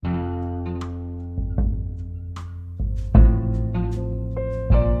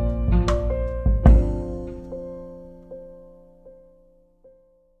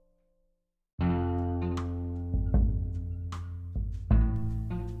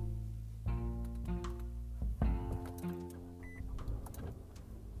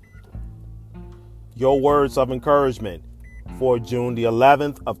your words of encouragement for June the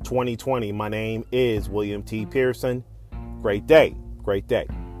 11th of 2020. My name is William T. Pearson. Great day. Great day.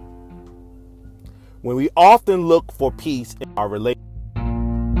 When we often look for peace in our relationship,